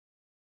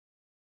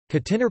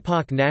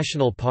Quttinirpaaq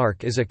National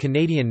Park is a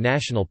Canadian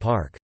national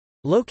park.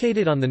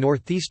 Located on the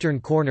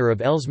northeastern corner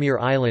of Ellesmere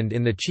Island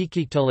in the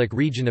Quttinirpaaq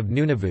region of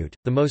Nunavut,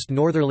 the most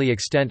northerly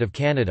extent of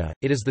Canada,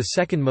 it is the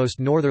second most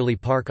northerly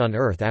park on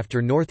Earth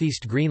after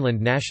Northeast Greenland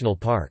National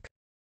Park.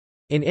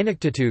 In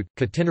Inuktitut,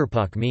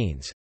 Quttinirpaaq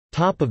means,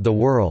 "top of the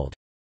world."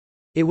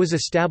 It was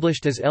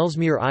established as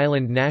Ellesmere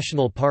Island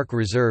National Park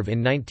Reserve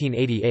in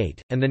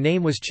 1988, and the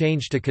name was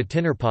changed to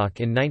Quttinirpaaq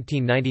in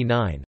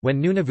 1999,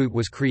 when Nunavut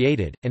was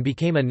created, and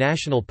became a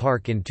national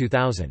park in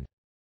 2000.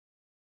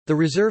 The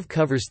reserve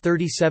covers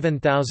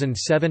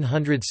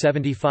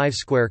 37,775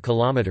 square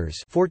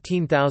kilometers,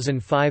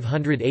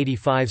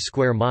 14,585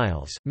 square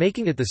miles,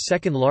 making it the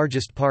second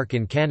largest park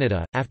in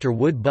Canada after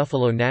Wood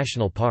Buffalo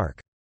National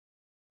Park.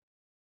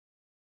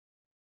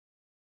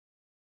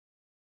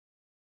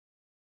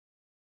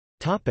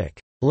 Topic: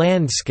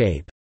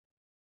 Landscape.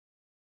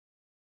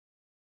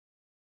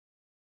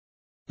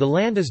 The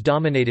land is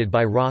dominated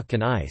by rock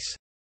and ice.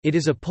 It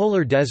is a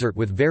polar desert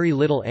with very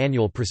little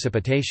annual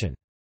precipitation.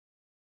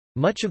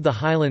 Much of the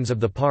highlands of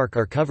the park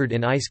are covered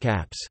in ice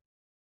caps.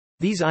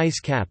 These ice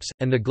caps,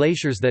 and the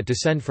glaciers that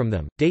descend from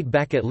them, date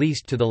back at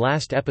least to the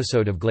last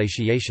episode of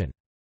glaciation.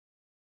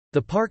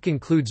 The park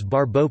includes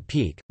Barbeau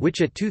Peak, which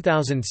at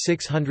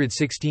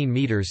 2,616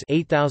 metres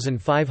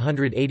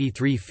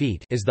 (8,583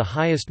 feet) is the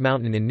highest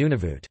mountain in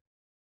Nunavut.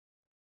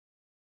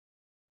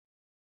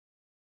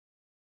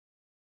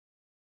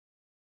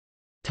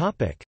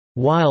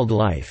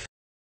 Wildlife.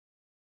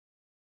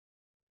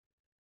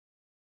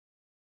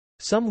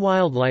 Some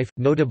wildlife,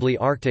 notably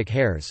Arctic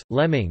hares,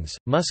 lemmings,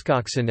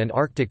 muskoxen and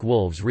Arctic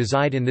wolves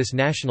reside in this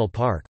national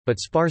park, but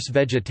sparse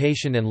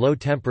vegetation and low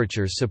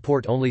temperatures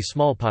support only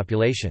small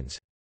populations.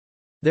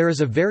 There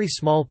is a very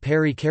small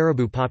Peary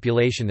caribou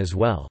population as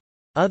well.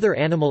 Other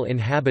animal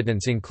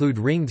inhabitants include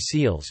ringed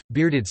seals,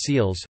 bearded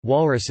seals,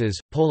 walruses,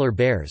 polar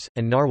bears,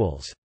 and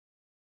narwhals.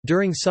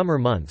 During summer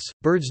months,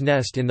 birds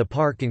nest in the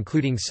park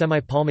including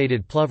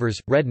semi-palmated plovers,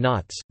 red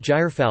knots,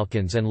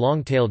 gyrfalcons and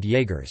long-tailed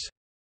jaegers.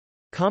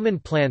 Common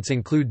plants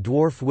include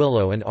dwarf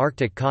willow and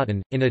Arctic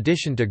cotton, in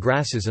addition to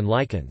grasses and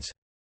lichens.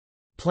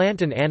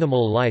 Plant and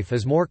animal life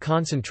is more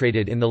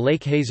concentrated in the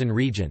Lake Hazen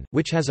region,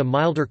 which has a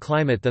milder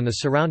climate than the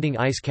surrounding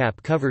ice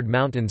cap-covered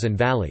mountains and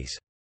valleys.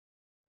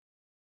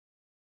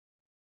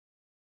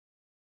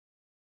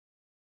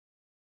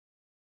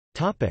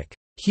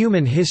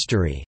 Human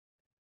history.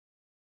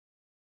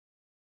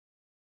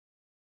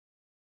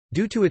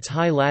 Due to its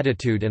high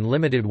latitude and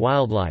limited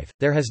wildlife,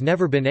 there has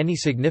never been any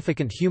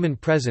significant human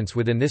presence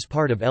within this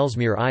part of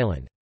Ellesmere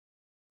Island.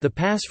 The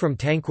pass from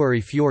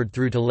Tanquary Fjord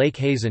through to Lake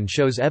Hazen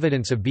shows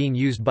evidence of being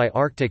used by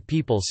Arctic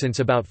people since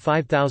about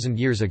 5,000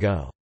 years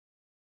ago.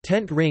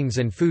 Tent rings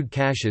and food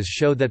caches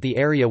show that the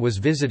area was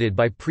visited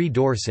by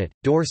pre-Dorset,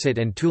 Dorset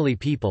and Thule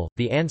people,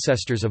 the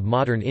ancestors of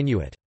modern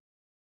Inuit.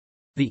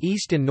 The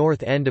east and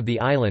north end of the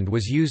island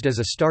was used as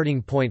a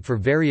starting point for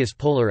various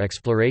polar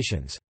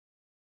explorations.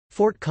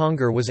 Fort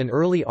Conger was an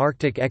early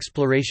Arctic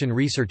exploration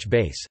research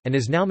base, and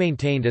is now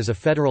maintained as a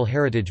federal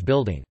heritage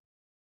building.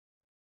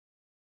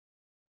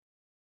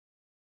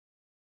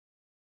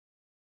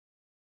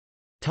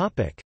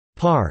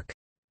 Park.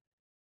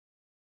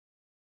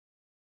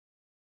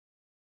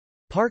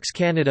 Parks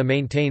Canada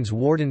maintains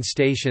warden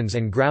stations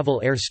and gravel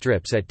air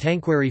strips at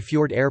Tanquary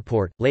Fjord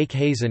Airport, Lake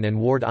Hazen and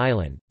Ward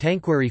Island.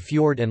 Tanquary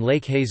Fjord and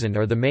Lake Hazen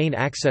are the main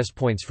access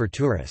points for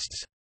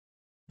tourists.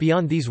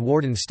 Beyond these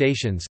warden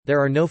stations, there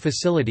are no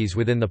facilities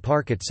within the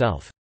park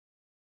itself.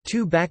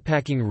 Two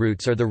backpacking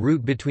routes are the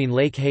route between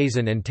Lake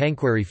Hazen and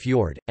Tanquary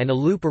Fjord, and a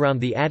loop around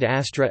the Ad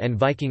Astra and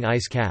Viking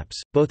ice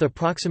caps, both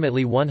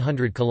approximately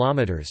 100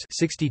 kilometers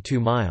 (62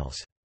 miles).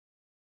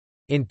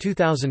 In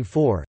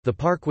 2004, the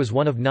park was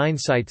one of 9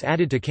 sites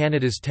added to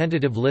Canada's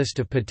tentative list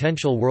of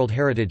potential World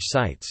Heritage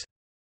Sites.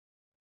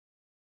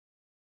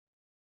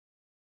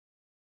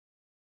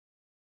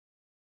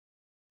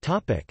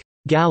 Topic: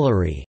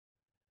 Gallery.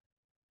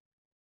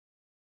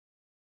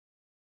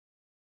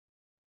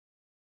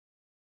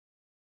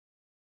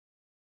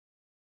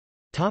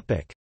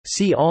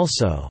 See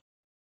also: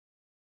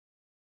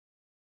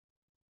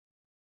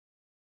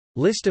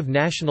 List of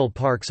national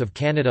parks of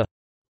Canada,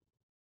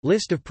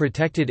 List of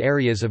protected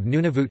areas of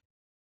Nunavut,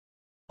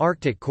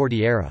 Arctic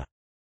Cordillera.